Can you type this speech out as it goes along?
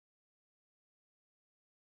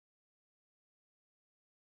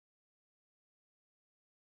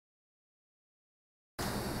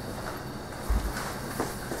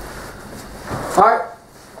Hi,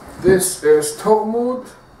 this is Tormod,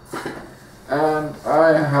 and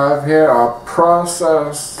I have here a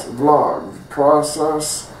process vlog,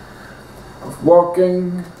 process of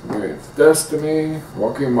walking with destiny,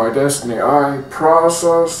 walking my destiny. I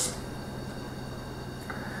process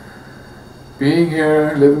being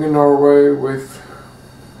here, living in Norway with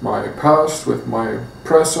my past, with my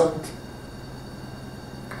present.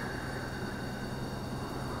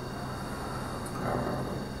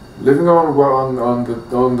 Living on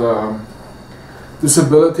the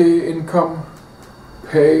disability income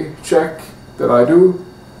paycheck that I do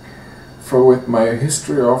with my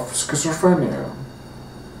history of schizophrenia.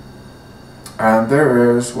 And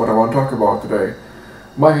there is what I want to talk about today.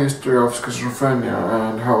 My history of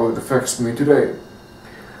schizophrenia and how it affects me today.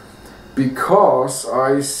 Because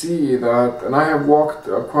I see that, and I have walked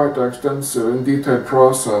a quite extensive and detailed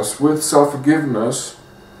process with self-forgiveness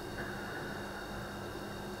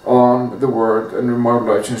on the word and my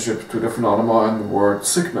relationship to the phenomena and the word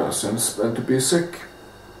sickness and to be sick.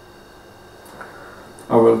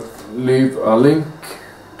 I will leave a link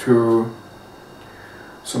to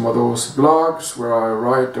some of those blogs where I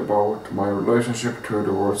write about my relationship to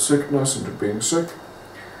the word sickness and to being sick.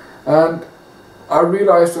 And I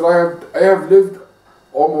realized that I have lived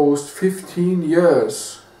almost 15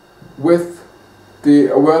 years with the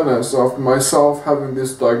awareness of myself having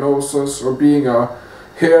this diagnosis or being a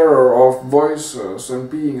hearer of voices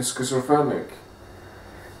and being schizophrenic.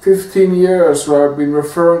 15 years where I've been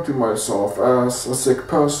referring to myself as a sick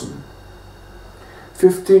person.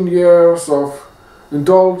 15 years of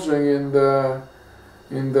indulging in the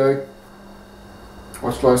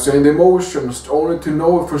what shall I say, in the emotions, only to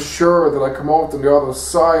know for sure that I come out on the other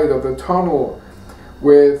side of the tunnel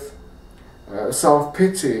with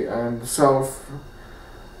self-pity and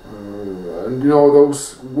and you know,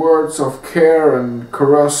 those words of care and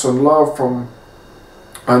caress and love from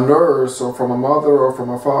a nurse or from a mother or from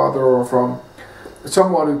a father or from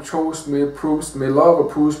someone who chose me, approves me,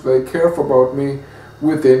 approves me, they care about me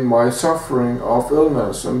within my suffering of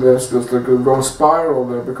illness. And there's just like a wrong spiral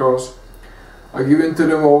there, because I give into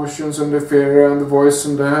the emotions and the fear and the voice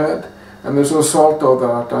in the head, and as a result of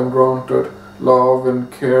that I'm granted love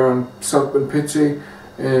and care and self and pity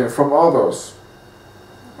from others.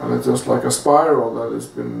 And it's just like a spiral that has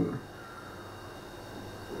been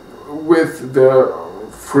with the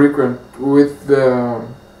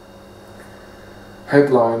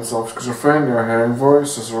headlines of schizophrenia, hearing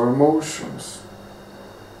voices or emotions.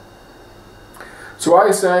 So I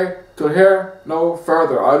say to here no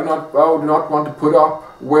further. I do not want to put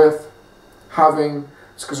up with having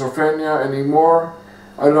schizophrenia anymore.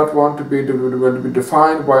 I do not want to be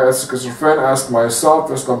defined by as schizophrenic as myself,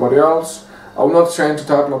 as nobody else. I will not change the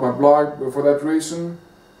title of my blog for that reason.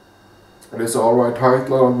 It is an alright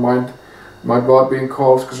title. I don't mind my blog being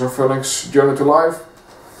called Schizophrenic's Journey to Life.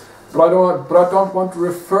 But I don't want to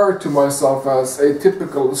refer to myself as a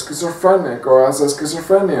typical schizophrenic or as a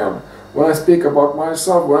schizophrenian. When I speak about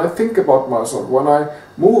myself, when I think about myself, when I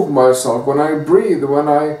move myself, when I breathe, when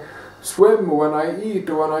I swim, when I eat,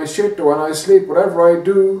 when I shit, when I sleep, whatever I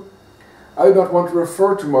do, I do not want to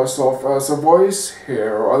refer to myself as a voice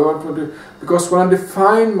hearer. I don't want to, because when I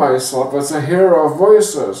define myself as a hearer of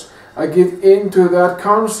voices, I give into that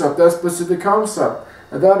concept, that specific concept,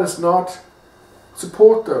 and that is not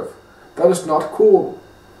supportive. That is not cool.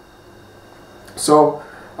 So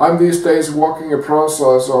I'm these days walking a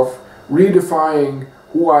process of redefining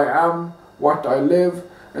who I am, what I live,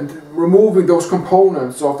 and removing those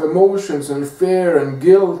components of emotions and fear and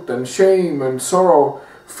guilt and shame and sorrow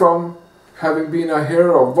from having been a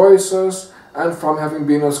hearer of voices and from having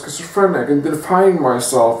been a schizophrenic, and defining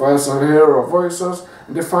myself as a hearer of voices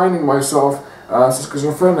and defining myself as a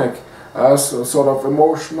schizophrenic, as a sort of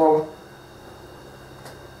emotional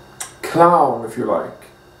clown, if you like.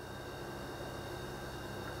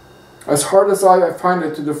 As hard as I find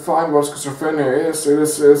it to define what schizophrenia is,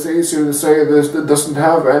 it's easier to say this. It doesn't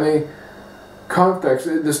have any context.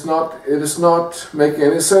 It is not making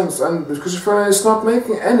any sense, and schizophrenia is not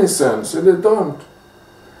making any sense. It don't.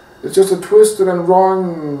 It's just a twisted and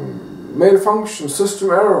wrong malfunction, system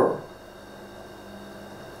error.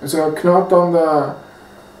 It's a knot on the.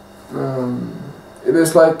 It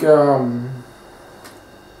is like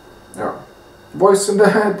voice in the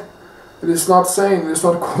head. It is not sane. It is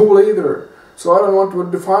not cool either. So I don't want to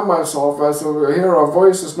define myself as a hearer of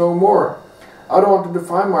voices no more. I don't want to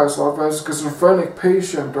define myself as a schizophrenic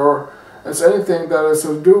patient or as anything that has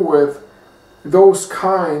to do with those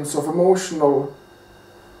kinds of emotional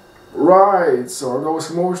rides or those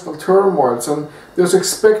emotional turmoils, and just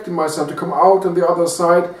expecting myself to come out on the other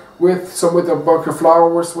side with a bucket of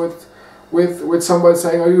flowers, with with somebody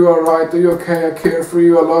saying, are you alright, are you okay, I care for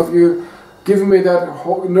you, I love you, giving me that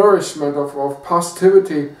whole nourishment of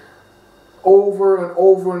positivity over and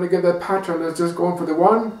over and again, that pattern that's just going for the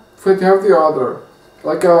one, for to have the other,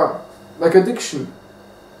 like addiction,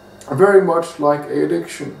 very much like a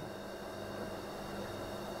addiction.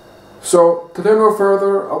 So, today no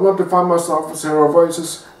further, I will not define myself as Hero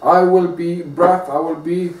Voices. I will be breath, I will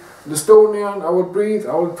be the Estonian, I will breathe,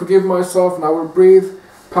 I will forgive myself, and I will breathe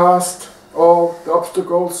past all the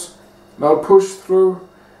obstacles, and I'll push through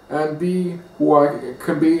and be who I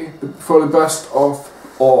can be for the best of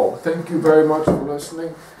all. Thank you very much for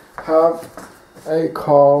listening. Have a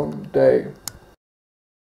calm day.